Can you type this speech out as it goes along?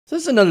So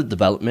this is another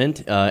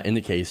development in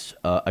the case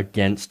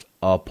against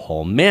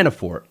Paul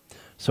Manafort.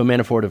 So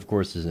Manafort, of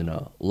course, is in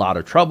a lot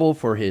of trouble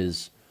for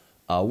his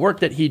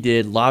work that he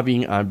did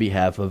lobbying on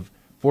behalf of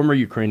former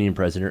Ukrainian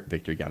President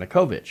Viktor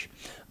Yanukovych.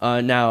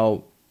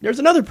 Now, there's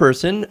another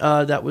person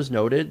that was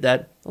noted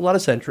that a lot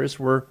of centrists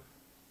were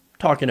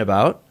talking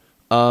about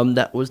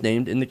that was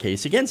named in the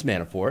case against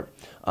Manafort,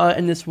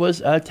 and this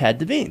was Tad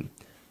Devine.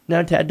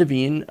 Now, Tad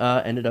Devine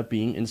ended up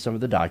being in some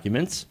of the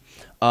documents,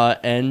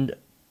 and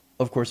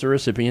of course, a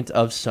recipient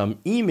of some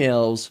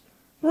emails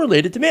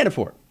related to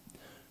Manafort.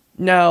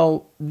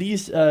 Now,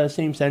 these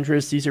same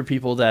centrists, these are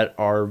people that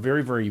are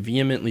very, very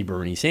vehemently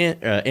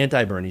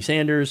anti-Bernie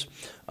Sanders,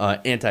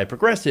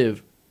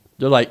 anti-progressive.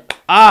 They're like,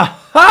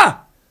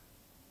 aha!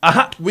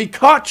 Aha! We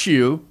caught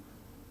you.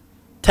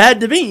 Tad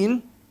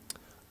Devine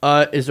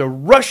is a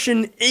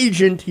Russian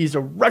agent. He's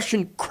a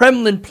Russian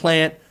Kremlin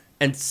plant,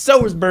 and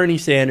so is Bernie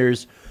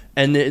Sanders.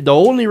 And the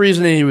only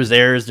reason he was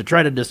there is to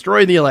try to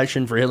destroy the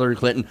election for Hillary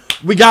Clinton.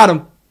 We got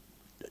him.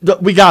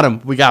 We got him.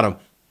 We got him.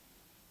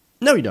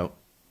 No, you don't.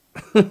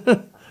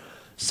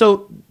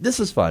 So this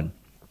is fun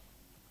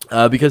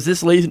because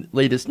this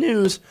latest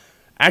news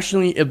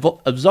actually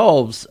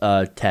absolves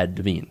Tad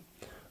Devine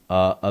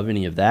of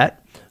any of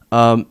that.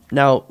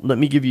 Now, let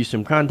me give you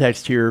some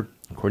context here.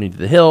 According to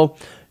The Hill,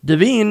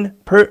 Devine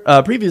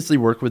previously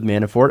worked with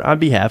Manafort on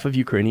behalf of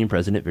Ukrainian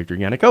President Viktor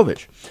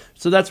Yanukovych.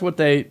 So that's what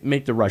they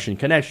make the Russian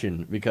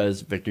connection,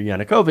 because Viktor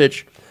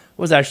Yanukovych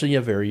was actually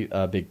a very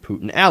big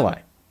Putin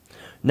ally.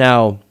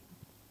 Now,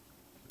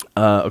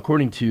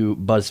 according to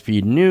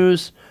BuzzFeed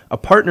News, a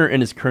partner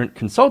in his current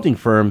consulting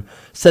firm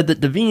said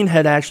that Devine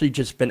had actually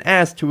just been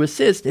asked to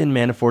assist in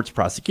Manafort's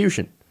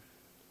prosecution.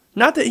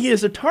 Not that he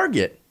is a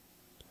target,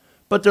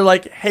 but they're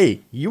like,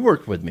 hey, you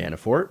worked with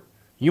Manafort.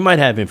 You might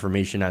have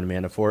information on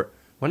Manafort.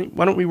 Why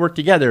don't we work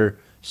together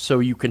so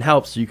you can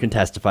help, so you can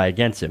testify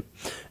against him?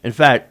 In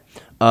fact,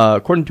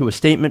 according to a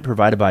statement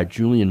provided by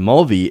Julian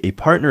Mulvey, a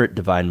partner at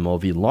Devine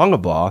Mulvey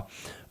Longabaugh,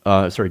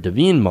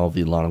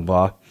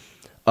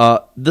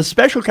 the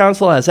special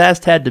counsel has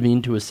asked Tad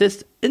Devine to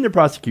assist in the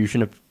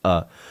prosecution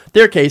of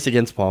their case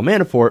against Paul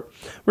Manafort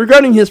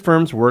regarding his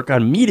firm's work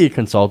on media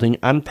consulting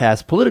on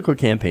past political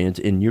campaigns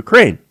in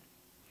Ukraine.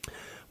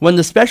 When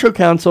the special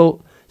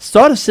counsel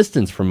sought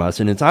assistance from us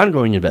in its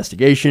ongoing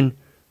investigation,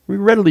 we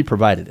readily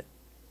provided it.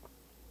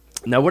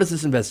 Now, what is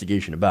this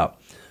investigation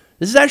about?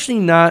 This is actually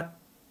not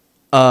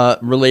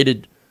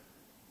related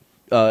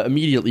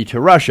immediately to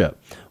Russia.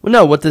 Well,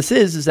 no, what this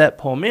is that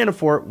Paul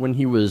Manafort, when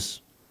he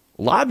was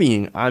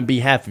lobbying on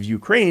behalf of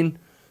Ukraine,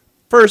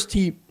 first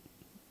he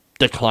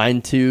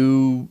declined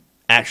to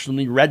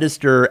actually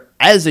register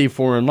as a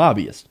foreign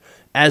lobbyist,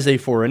 as a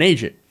foreign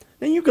agent.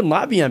 Now, you can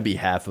lobby on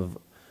behalf of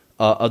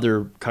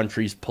other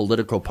countries'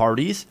 political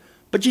parties,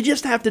 but you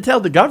just have to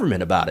tell the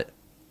government about it.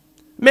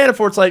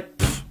 Manafort's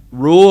like,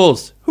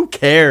 rules, who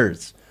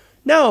cares?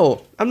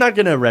 No, I'm not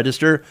going to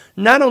register.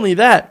 Not only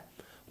that,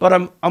 but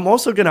I'm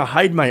also going to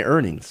hide my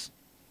earnings.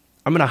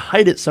 I'm going to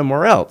hide it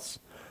somewhere else.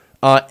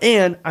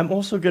 And I'm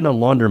also going to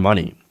launder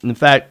money. In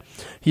fact,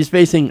 he's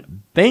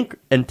facing bank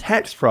and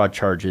tax fraud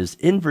charges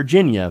in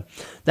Virginia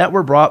that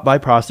were brought by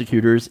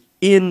prosecutors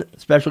in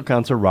Special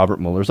Counsel Robert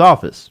Mueller's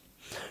office.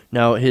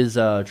 Now, his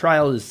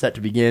trial is set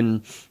to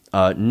begin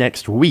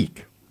next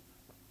week.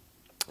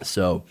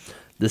 So,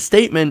 the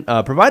statement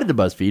provided to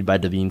BuzzFeed by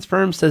Devine's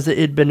firm says that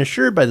it had been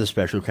assured by the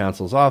special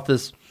counsel's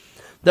office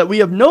that we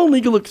have no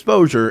legal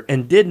exposure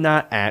and did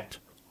not act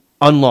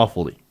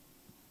unlawfully.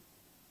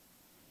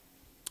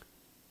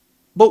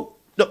 But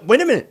wait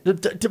a minute.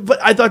 But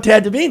I thought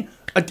Tad Devine,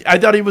 I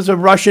thought he was a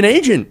Russian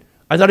agent.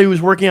 I thought he was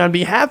working on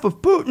behalf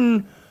of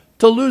Putin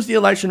to lose the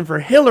election for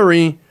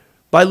Hillary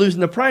by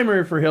losing the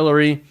primary for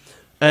Hillary.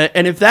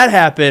 And if that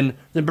happened,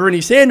 then Bernie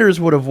Sanders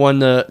would have won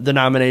the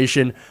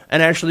nomination.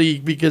 And actually,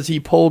 because he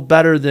polled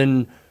better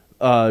than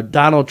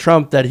Donald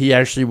Trump, that he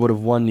actually would have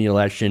won the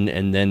election,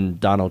 and then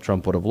Donald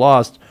Trump would have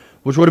lost,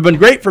 which would have been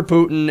great for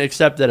Putin,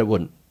 except that it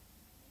wouldn't.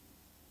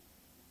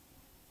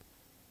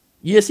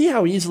 You see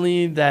how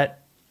easily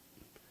that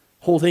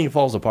whole thing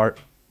falls apart?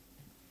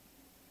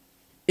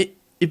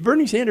 If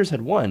Bernie Sanders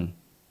had won,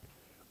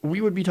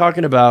 we would be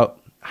talking about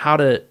how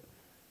to,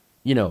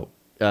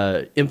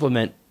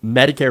 implement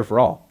Medicare for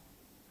all.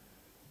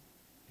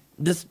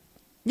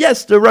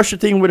 Yes, the Russia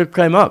thing would have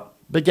come up,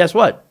 but guess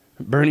what?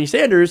 Bernie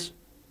Sanders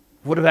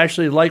would have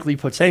actually likely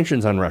put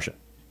sanctions on Russia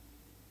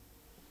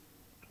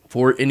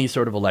for any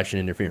sort of election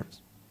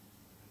interference.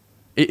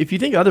 If you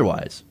think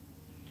otherwise,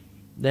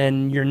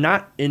 then you're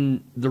not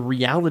in the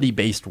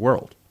reality-based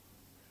world.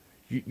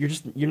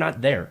 You're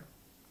not there.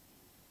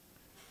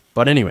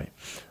 But anyway,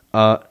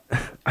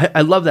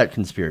 I love that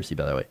conspiracy,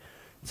 by the way.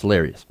 It's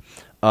hilarious.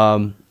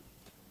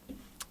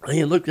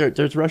 Hey, look,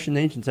 there's Russian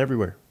agents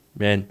everywhere,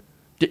 man.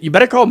 You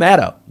better call Matt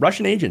out.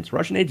 Russian agents,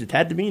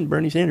 Tad Devine,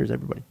 Bernie Sanders,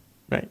 everybody,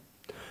 right?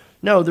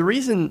 No, the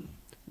reason,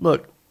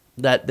 look,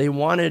 that they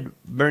wanted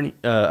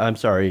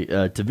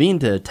Devine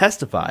to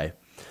testify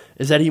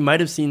is that he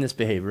might have seen this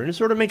behavior, and it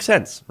sort of makes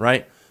sense,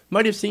 right?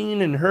 Might have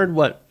seen and heard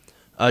what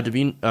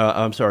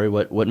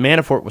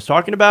Manafort was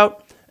talking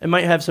about, and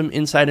might have some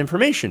inside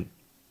information,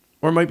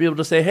 or might be able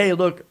to say, hey,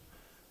 look,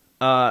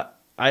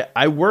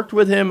 I worked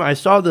with him. I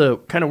saw the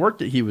kind of work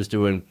that he was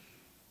doing,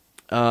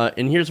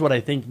 and here's what I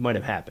think might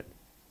have happened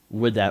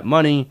with that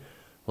money.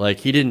 Like,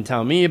 he didn't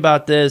tell me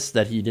about this,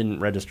 that he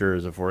didn't register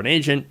as a foreign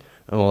agent,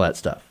 and all that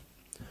stuff.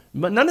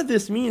 But none of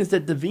this means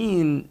that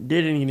Devine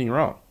did anything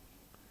wrong.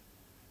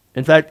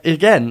 In fact,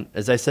 again,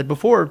 as I said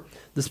before,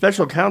 the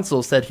special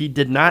counsel said he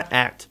did not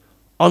act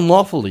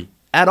unlawfully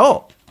at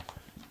all.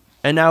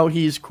 And now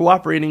he's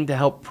cooperating to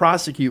help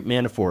prosecute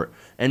Manafort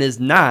and is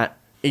not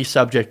a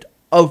subject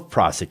of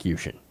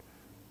prosecution.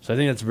 So I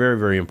think that's very,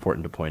 very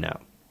important to point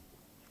out.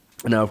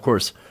 Now, of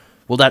course,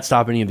 will that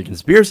stop any of the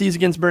conspiracies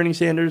against Bernie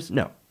Sanders?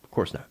 No, of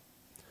course not.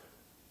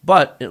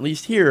 But at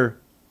least here,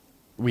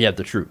 we have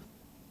the truth.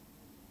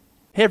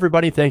 Hey,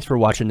 everybody, thanks for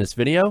watching this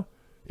video.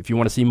 If you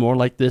want to see more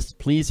like this,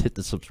 please hit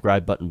the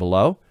subscribe button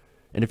below.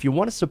 And if you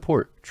want to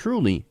support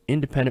truly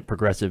independent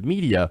progressive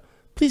media,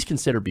 please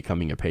consider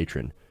becoming a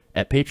patron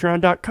at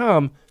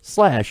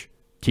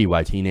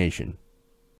patreon.com/TYTNation.